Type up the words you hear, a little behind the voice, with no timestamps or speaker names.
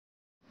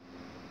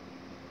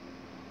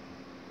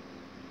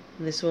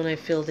And this one I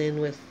filled in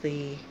with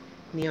the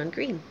neon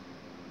green.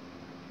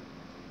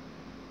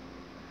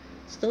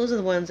 So those are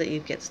the ones that you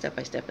get step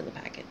by step in the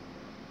packet.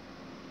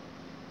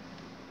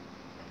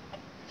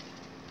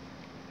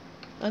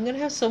 I'm going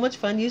to have so much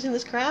fun using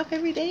this craft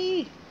every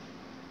day.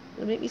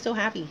 It'll make me so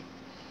happy.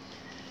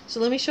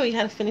 So let me show you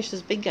how to finish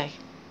this big guy.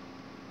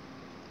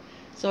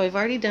 So I've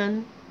already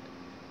done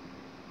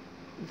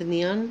the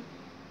neon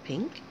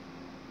pink,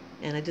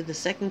 and I did the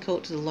second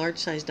coat to the large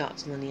size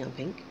dots on the neon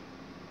pink.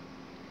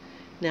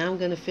 Now I'm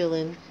going to fill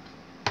in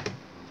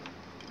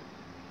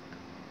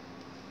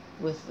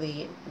with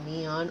the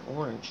neon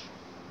orange.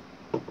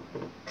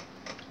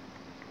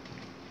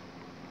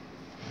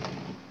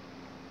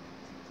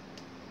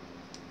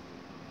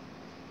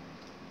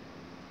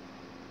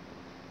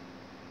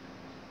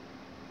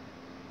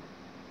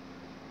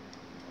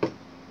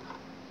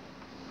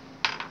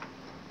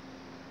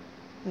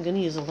 I'm going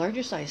to use a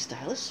larger size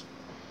stylus.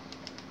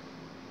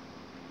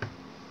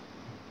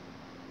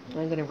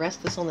 I'm going to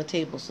rest this on the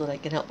table so that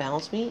it can help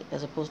balance me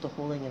as opposed to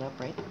holding it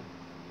upright.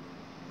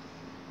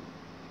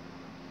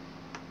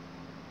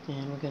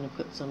 And we're going to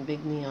put some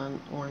big neon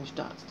orange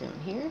dots down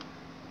here.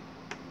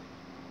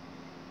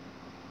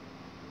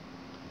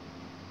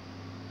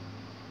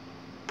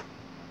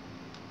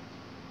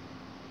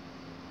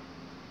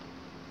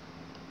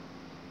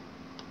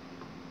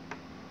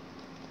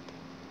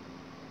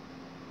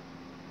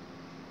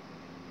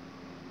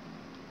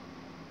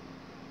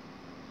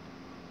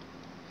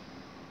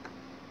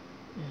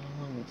 And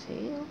along the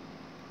tail.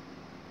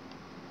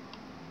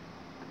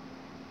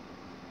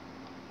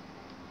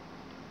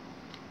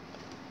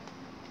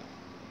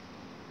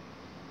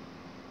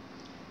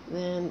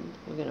 Then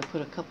we're going to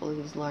put a couple of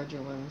these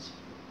larger ones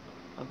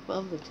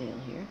above the tail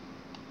here.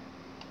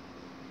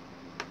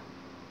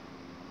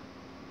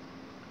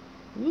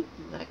 Oop,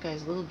 that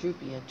guy's a little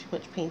droopy. I had too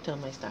much paint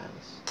on my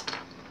stylus.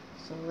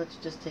 So let's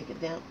just take a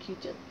damp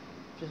Q-tip.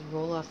 Just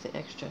roll off the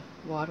extra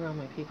water on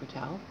my paper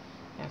towel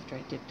after I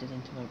dipped it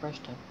into my brush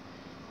tub.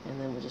 And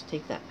then we'll just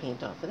take that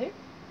paint off of there.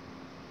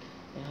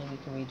 And we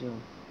can redo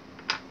them.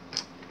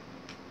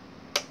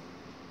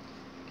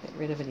 Get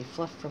rid of any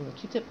fluff from the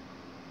Q-tip.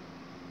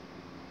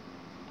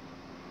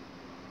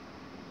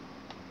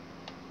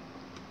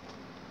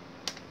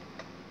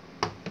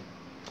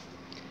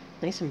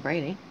 Nice and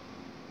bright, eh?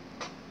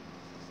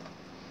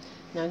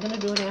 Now I'm going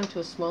to go down to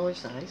a smaller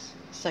size,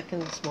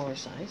 second smaller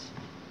size.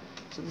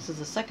 So this is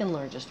the second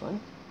largest one,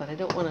 but I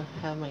don't want to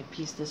have my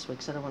piece this way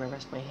because I don't want to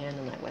rest my hand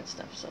in that wet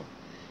stuff. So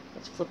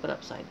let's flip it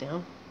upside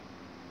down.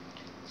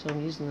 So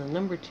I'm using the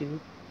number 2,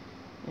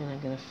 and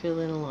I'm going to fill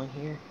in along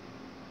here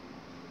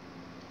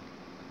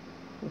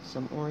with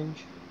some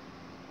orange.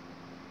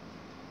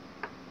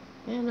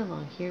 And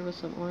along here with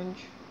some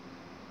orange.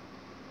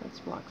 Let's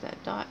block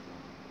that dot.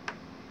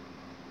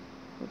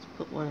 Let's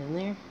put one in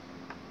there.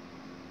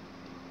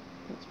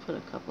 Let's put a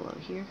couple out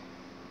here.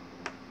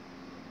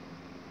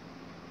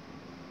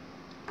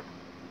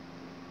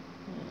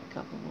 And a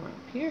couple more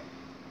up here.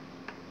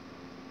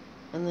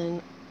 And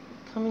then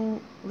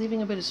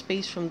leaving a bit of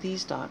space from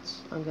these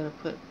dots, I'm going to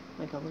put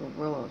like a little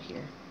row out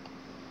here.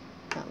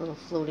 That little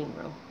floating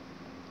row.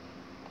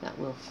 That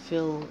will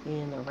fill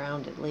in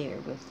around it later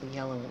with the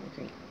yellow and the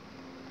green.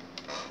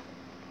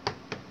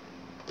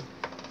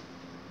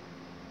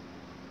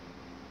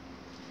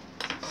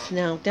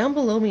 Now down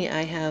below me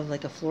I have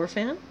like a floor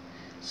fan,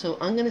 so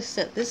I'm going to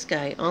set this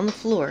guy on the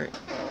floor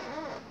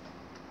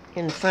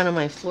in front of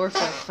my floor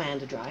fan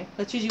to dry.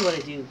 That's usually what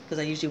I do because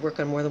I usually work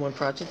on more than one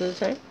project at a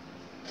time.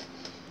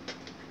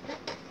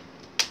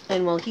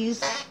 And while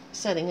he's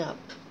setting up,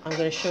 I'm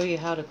going to show you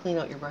how to clean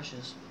out your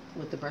brushes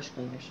with the brush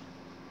cleaners.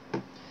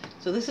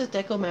 So this is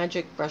Deco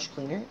Magic brush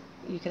cleaner.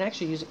 You can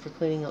actually use it for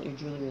cleaning out your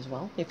jewelry as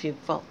well. If you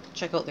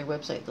check out their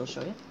website, they'll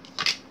show you.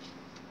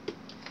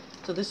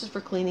 So this is for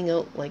cleaning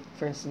out, like,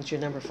 for instance,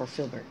 your number 4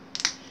 filbert.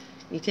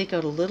 You take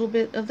out a little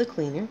bit of the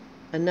cleaner,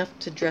 enough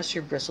to dress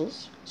your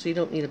bristles, so you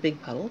don't need a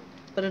big puddle,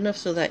 but enough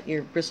so that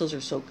your bristles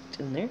are soaked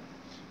in there.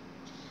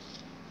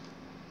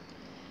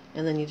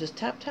 And then you just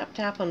tap, tap,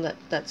 tap on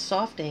that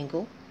soft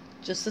angle,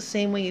 just the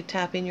same way you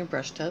tap in your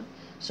brush tub.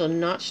 So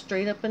not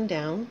straight up and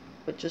down,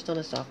 but just on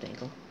a soft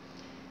angle.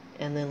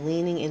 And then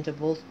leaning into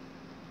both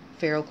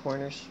ferrule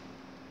corners.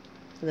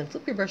 And then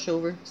flip your brush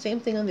over,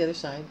 same thing on the other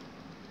side.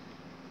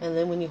 And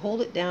then when you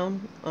hold it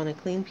down on a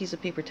clean piece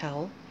of paper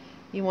towel,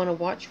 you want to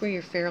watch where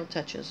your ferrule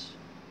touches.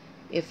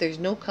 If there's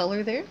no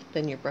color there,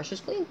 then your brush is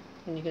clean.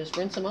 And you can just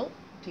rinse them out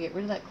to get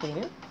rid of that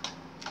cleaner.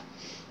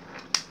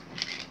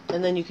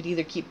 And then you could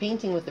either keep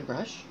painting with the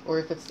brush, or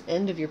if it's the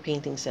end of your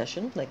painting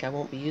session, like I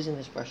won't be using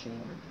this brush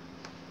anymore,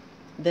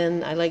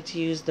 then I like to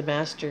use the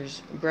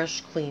Masters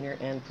brush cleaner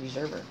and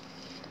preserver.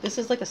 This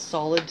is like a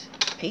solid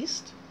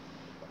paste.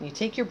 You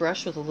take your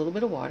brush with a little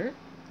bit of water,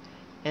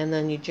 and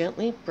then you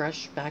gently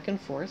brush back and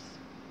forth.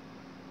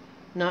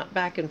 Not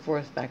back and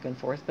forth, but back and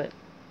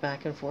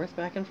forth,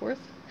 back and forth.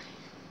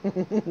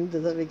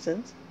 Does that make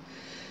sense?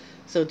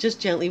 So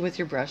just gently with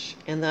your brush,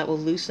 and that will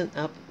loosen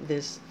up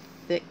this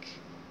thick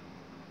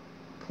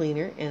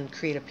cleaner and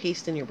create a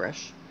paste in your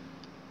brush.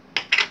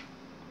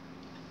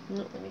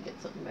 No, let me get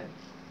something better.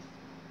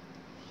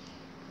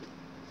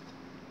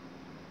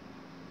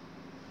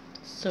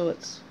 So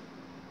it's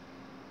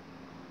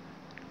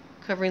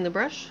covering the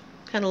brush.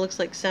 Kind of looks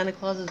like Santa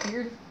Claus's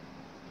beard.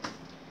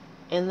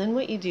 And then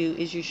what you do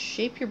is you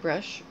shape your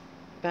brush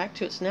back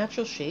to its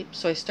natural shape.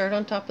 So I start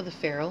on top of the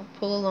ferrule,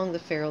 pull along the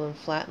ferrule and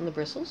flatten the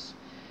bristles.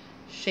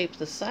 Shape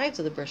the sides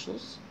of the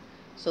bristles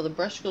so the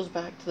brush goes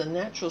back to the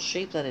natural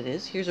shape that it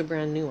is. Here's a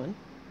brand new one.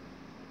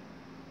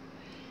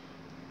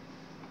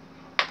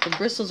 The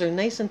bristles are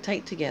nice and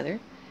tight together,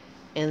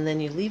 and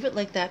then you leave it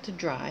like that to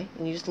dry,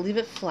 and you just leave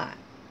it flat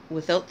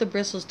without the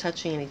bristles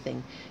touching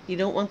anything. You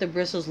don't want the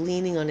bristles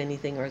leaning on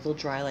anything or they'll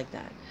dry like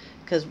that,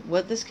 because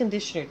what this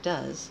conditioner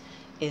does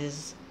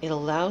is it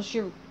allows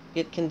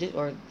it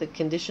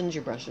conditions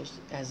your brushes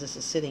as this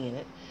is sitting in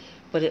it,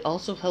 but it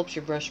also helps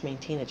your brush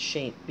maintain its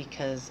shape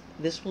because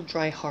this will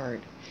dry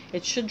hard.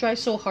 It should dry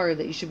so hard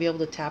that you should be able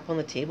to tap on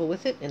the table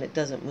with it and it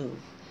doesn't move.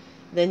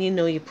 Then you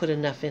know you put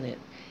enough in it.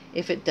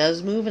 If it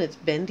does move and it's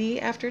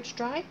bendy after it's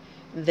dry,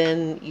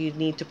 then you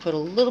need to put a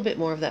little bit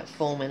more of that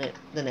foam in it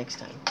the next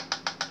time.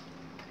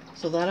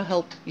 So that'll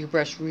help your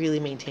brush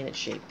really maintain its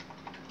shape.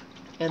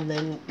 And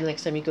then the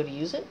next time you go to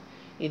use it,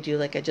 you do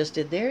like I just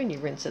did there and you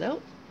rinse it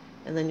out,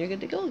 and then you're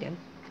good to go again.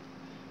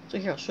 So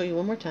here, I'll show you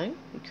one more time.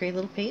 You create a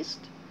little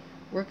paste,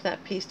 work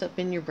that paste up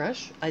in your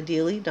brush,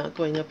 ideally not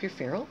going up your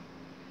ferrule.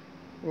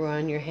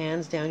 Run your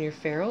hands down your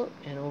ferrule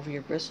and over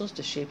your bristles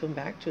to shape them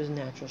back to his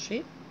natural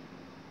shape.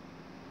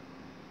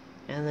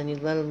 And then you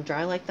let them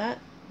dry like that.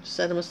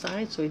 Set them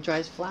aside so he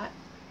dries flat.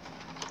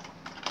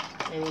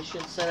 And he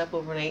should set up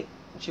overnight.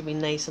 It should be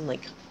nice and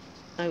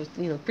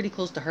pretty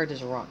close to hard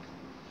as a rock.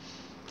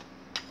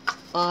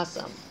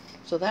 Awesome.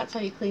 So that's how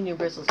you clean your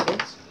bristles,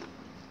 kids.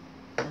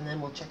 And then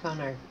we'll check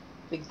on our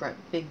big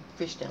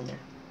fish down there.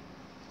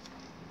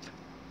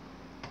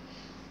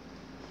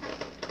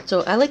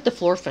 So I like the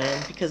floor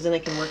fan because then I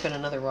can work on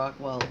another rock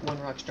while one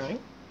rock's drying.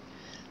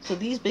 So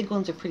these big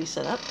ones are pretty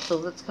set up. So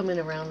let's come in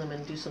around them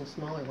and do some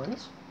smaller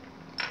ones.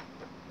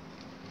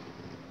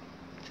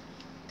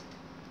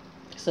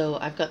 So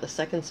I've got the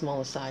second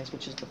smallest size,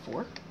 which is the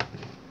 4.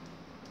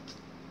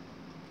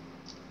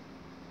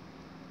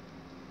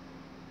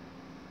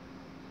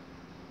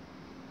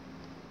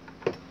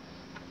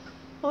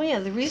 Oh yeah,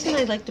 the reason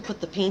I like to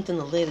put the paint in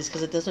the lid is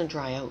because it doesn't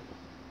dry out.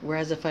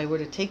 Whereas if I were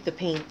to take the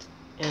paint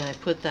and I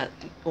put that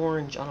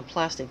orange on a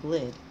plastic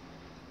lid,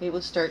 it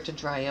would start to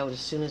dry out as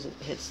soon as it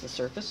hits the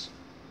surface.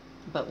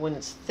 But when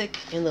it's thick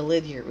in the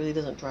lid here, it really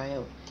doesn't dry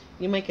out.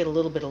 You might get a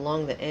little bit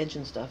along the edge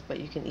and stuff, but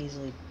you can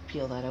easily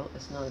peel that out.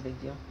 It's not a big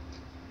deal.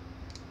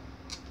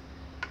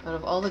 Out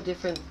of all the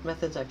different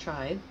methods I've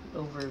tried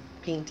over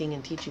painting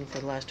and teaching for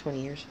the last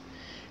 20 years,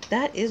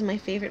 that is my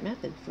favorite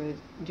method for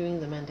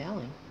doing the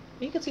mandaling.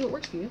 You can see what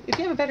works for you. If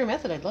you have a better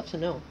method, I'd love to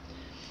know.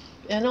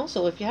 And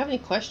also, if you have any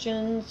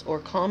questions or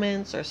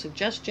comments or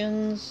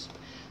suggestions,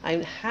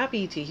 I'm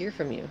happy to hear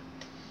from you.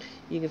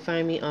 You can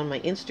find me on my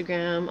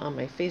Instagram, on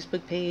my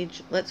Facebook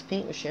page, Let's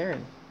Paint with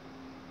Sharon.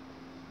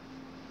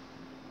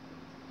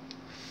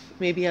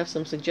 Maybe you have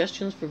some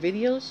suggestions for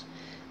videos.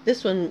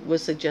 This one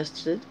was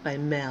suggested by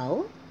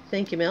Mel.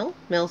 Thank you, Mel.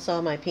 Mel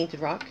saw my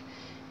painted rock,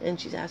 and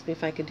she's asked me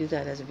if I could do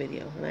that as a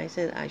video. And I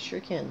said, I sure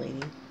can,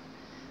 lady.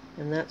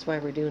 And that's why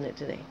we're doing it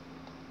today.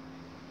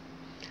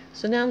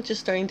 So now I'm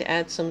just starting to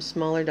add some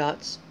smaller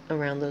dots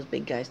around those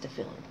big guys to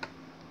fill in.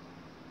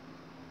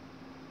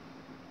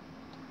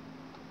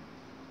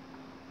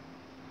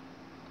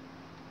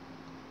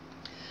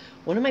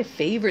 One of my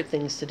favorite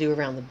things to do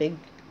around the big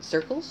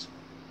circles,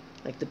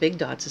 like the big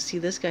dots, is see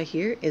this guy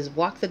here, is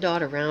walk the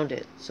dot around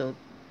it. So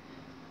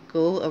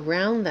go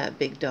around that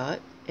big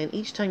dot, and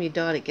each time you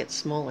dot it gets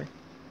smaller.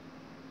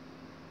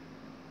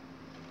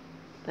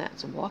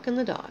 That's walking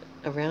the dot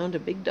around a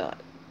big dot.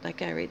 That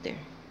guy right there.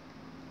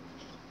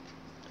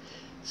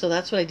 So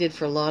that's what I did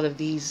for a lot of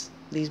these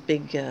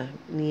big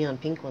neon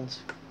pink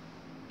ones.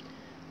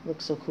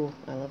 Looks so cool.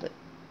 I love it.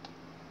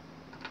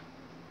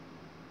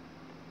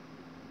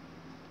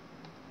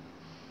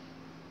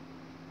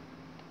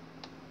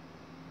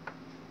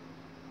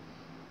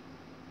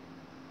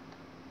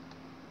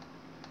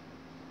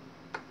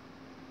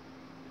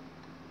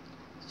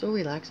 So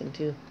relaxing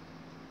too.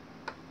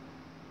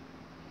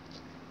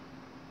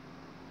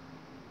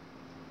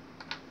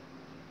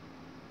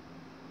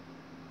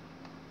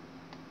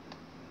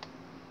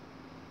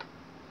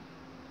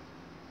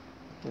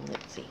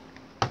 Let's see.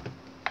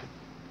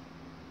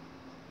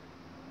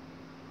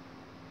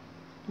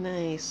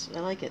 Nice. I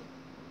like it.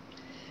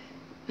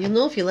 You'll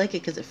know if you like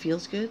it because it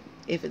feels good.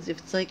 If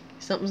it's like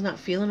something's not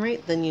feeling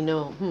right, then you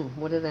know,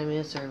 what did I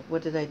miss or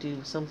what did I do?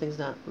 Something's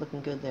not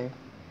looking good there.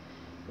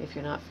 If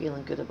you're not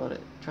feeling good about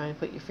it, try and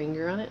put your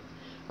finger on it.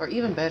 Or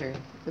even better,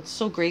 it's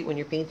so great when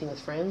you're painting with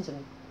friends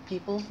and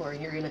people, or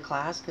you're in a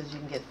class, because you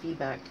can get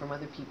feedback from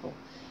other people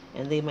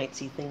and they might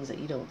see things that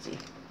you don't see.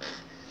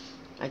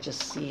 I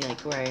just see like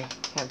where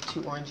I have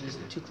two oranges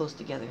too close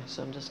together,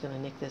 so I'm just going to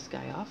nick this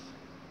guy off.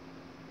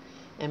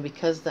 And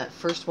because that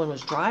first one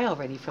was dry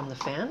already from the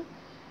fan,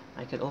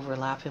 I could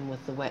overlap him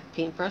with the wet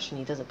paintbrush and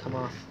he doesn't come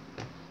off.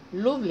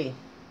 Lovely.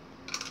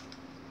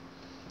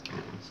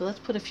 So let's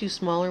put a few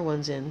smaller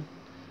ones in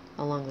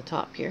along the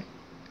top here.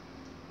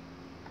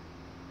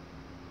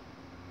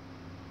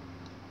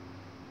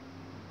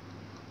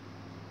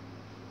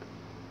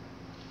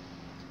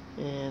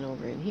 And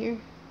over in here.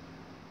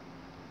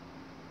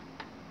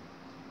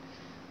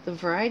 The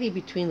variety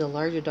between the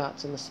larger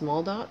dots and the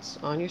small dots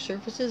on your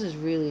surfaces is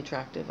really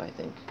attractive, I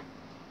think.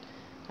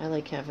 I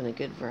like having a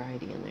good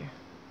variety in there.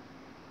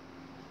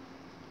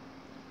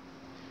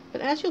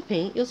 But as you'll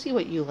paint, you'll see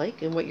what you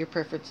like and what your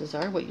preferences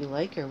are, what you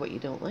like or what you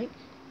don't like.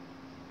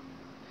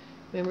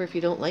 Remember, if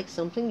you don't like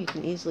something, you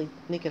can easily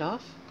nick it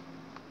off.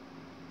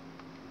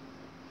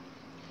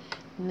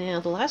 Now,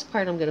 the last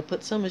part I'm going to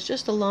put some is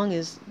just along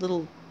his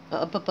little,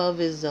 up above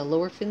his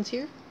lower fins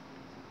here.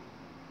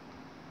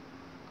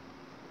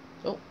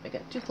 Oh, I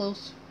got too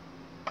close.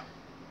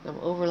 I'm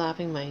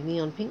overlapping my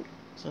neon pink,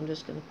 so I'm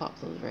just going to pop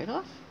those right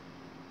off.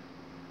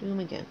 Do them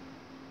again.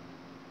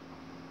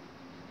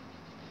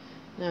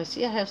 Now I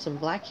see I have some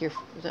black here.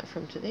 Is that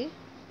from today?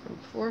 From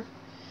before?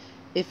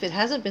 If it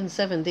hasn't been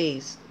 7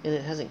 days and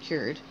it hasn't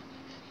cured,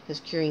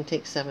 because curing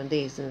takes 7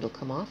 days, then it'll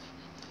come off.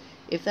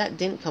 If that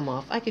didn't come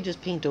off, I could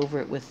just paint over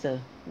it with the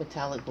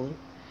metallic blue.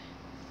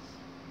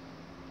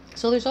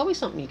 So there's always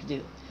something you can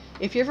do.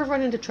 If you ever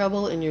run into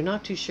trouble and you're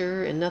not too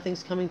sure and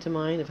nothing's coming to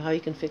mind of how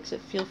you can fix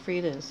it, feel free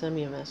to send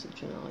me a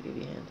message and I'll give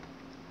you a hand.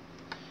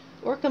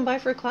 Or come by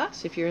for a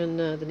class if you're in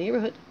the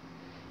neighborhood.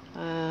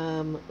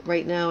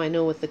 Right now, I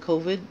know with the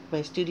COVID,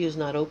 my studio's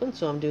not open,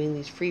 so I'm doing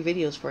these free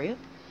videos for you.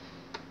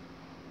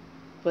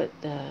 But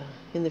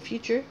in the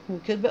future, we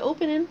could be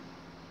opening.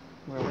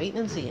 We're waiting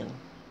and seeing.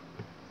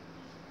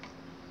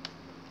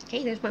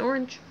 Okay, there's my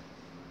orange.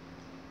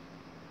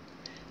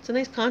 It's a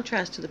nice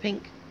contrast to the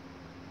pink.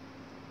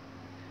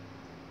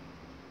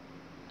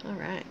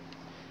 Alright.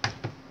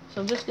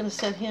 So I'm just going to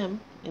set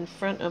him in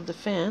front of the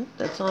fan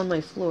that's on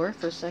my floor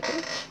for a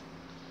second,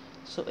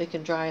 so it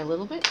can dry a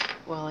little bit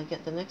while I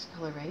get the next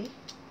color ready.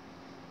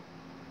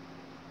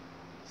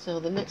 So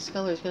the next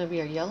color is going to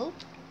be our yellow.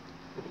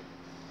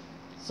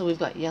 So we've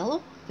got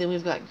yellow, then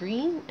we've got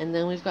green, and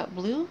then we've got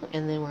blue,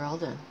 and then we're all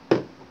done.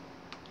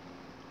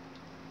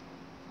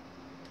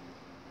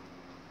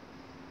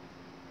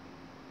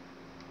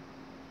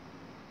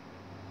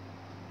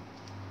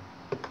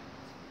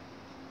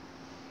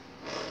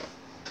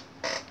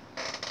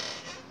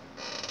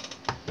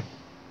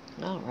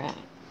 Alright,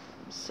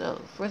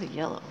 so for the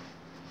yellow,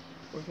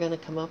 we're going to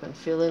come up and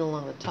fill in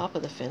along the top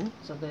of the fin.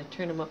 So I'm going to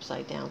turn them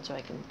upside down so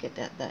I can get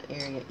that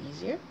area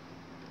easier.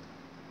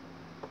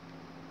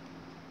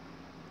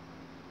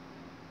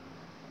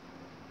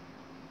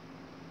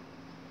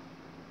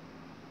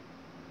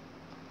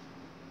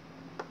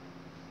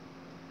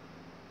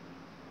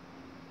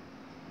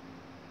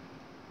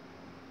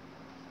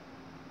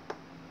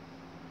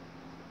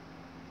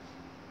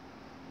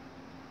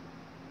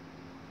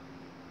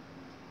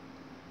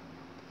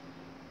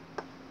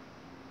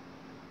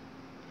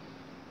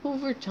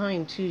 Over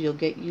time, too, you'll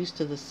get used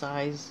to the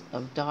size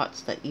of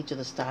dots that each of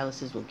the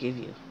styluses will give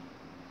you.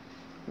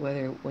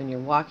 Whether when you're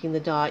walking the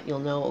dot, you'll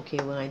know, okay,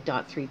 when I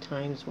dot 3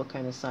 times, what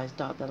kind of size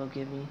dot that'll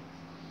give me.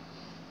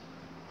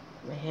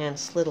 My hand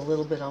slid a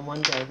little bit on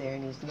one guy there,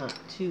 and he's not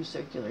too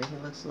circular. He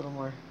looks a little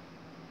more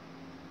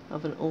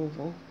of an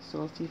oval.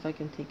 So I'll see if I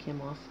can take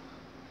him off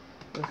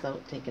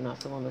without taking off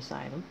the one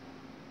beside him.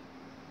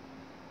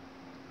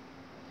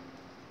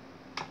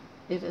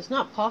 If it's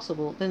not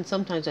possible, then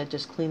sometimes I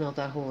just clean out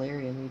that whole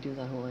area and redo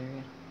that whole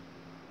area.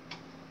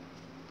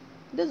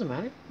 It doesn't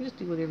matter. You just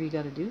do whatever you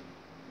got to do.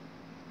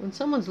 When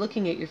someone's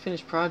looking at your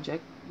finished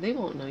project, they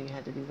won't know you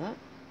had to do that.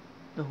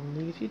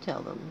 Only if you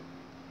tell them.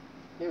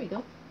 There we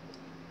go.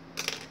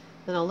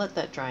 Then I'll let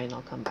that dry and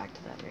I'll come back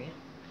to that area.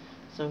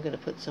 So I'm going to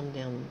put some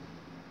down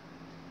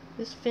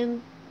this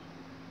fin.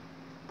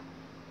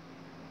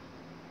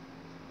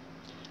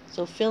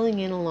 So filling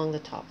in along the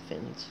top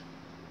fins,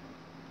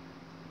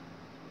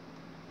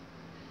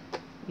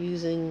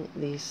 using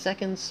the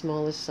second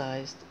smallest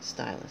sized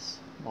stylus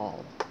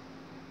ball.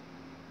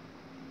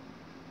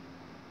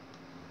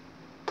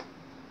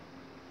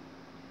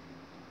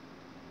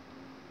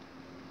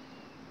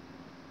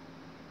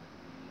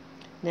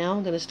 Now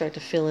I'm going to start to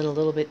fill in a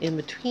little bit in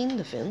between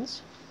the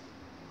fins,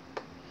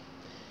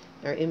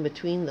 or in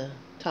between the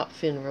top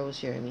fin rows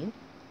here, I mean.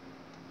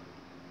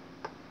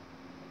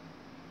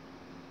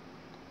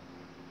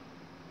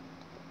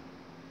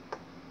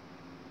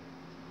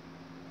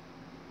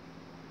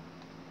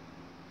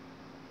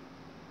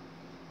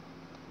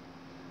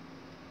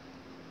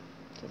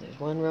 So there's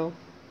one row,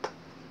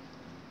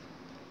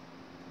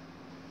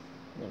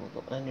 and then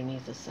we'll go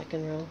underneath the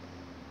second row.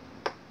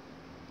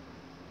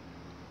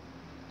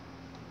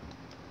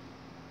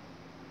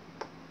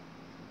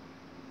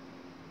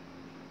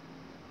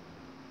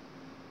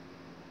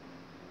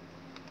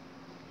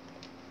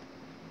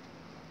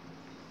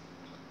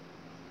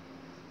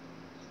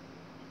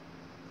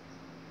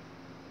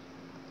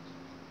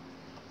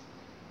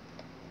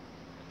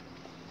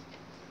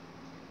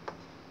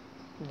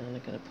 And then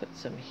I'm going to put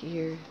some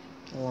here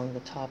along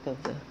the top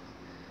of the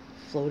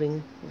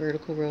floating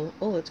vertical row.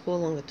 Oh, let's go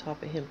along the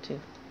top of him too.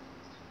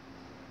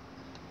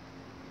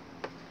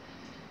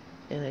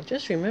 And I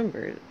just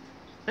remembered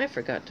I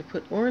forgot to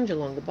put orange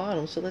along the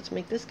bottom, so let's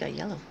make this guy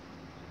yellow.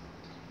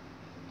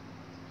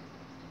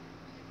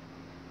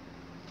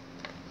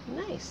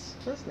 Nice.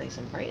 That's nice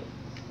and bright.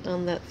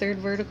 On that third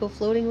vertical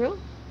floating row.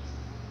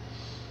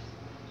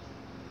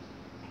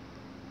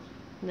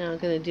 Now I'm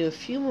going to do a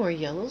few more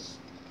yellows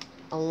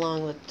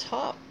along the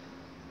top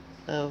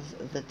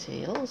of the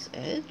tail's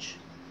edge.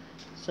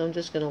 So I'm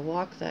just going to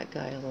walk that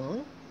guy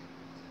along.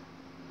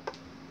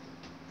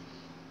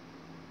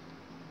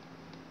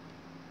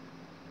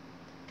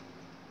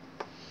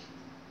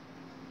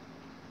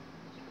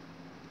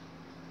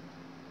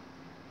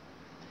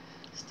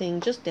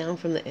 Staying just down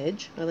from the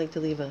edge. I like to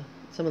leave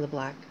some of the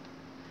black,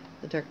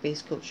 the dark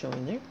base coat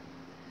showing there.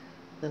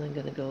 Then I'm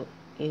going to go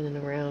in and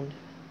around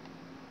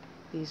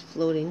these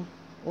floating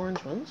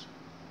orange ones.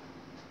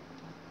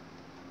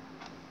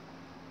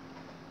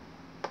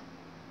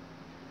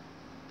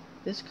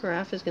 This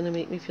carafe is going to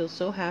make me feel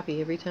so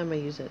happy every time I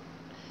use it.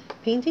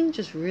 Painting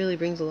just really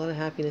brings a lot of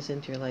happiness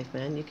into your life,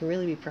 man. You can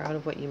really be proud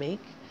of what you make.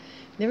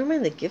 Never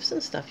mind the gifts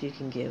and stuff you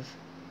can give.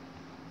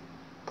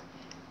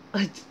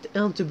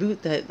 To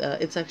boot that,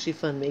 it's actually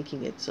fun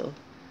making it, so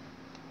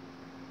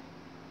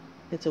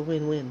it's a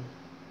win-win.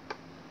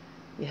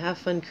 You have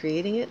fun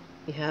creating it,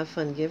 you have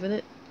fun giving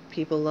it,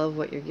 people love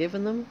what you're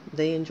giving them,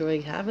 they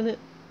enjoy having it.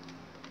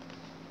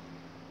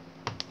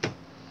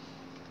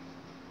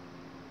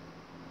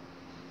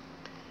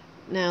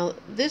 Now,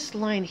 this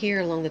line here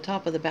along the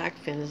top of the back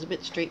fin is a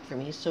bit straight for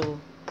me, so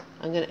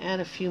I'm going to add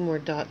a few more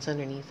dots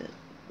underneath it,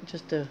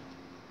 just to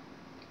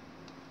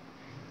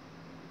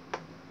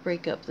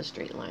break up the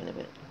straight line a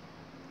bit.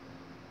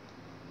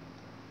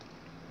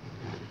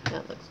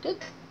 That looks good.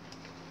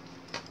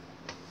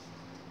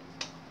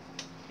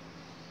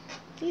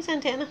 Hey,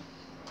 Santana.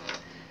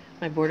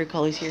 My border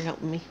collie's here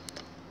helping me.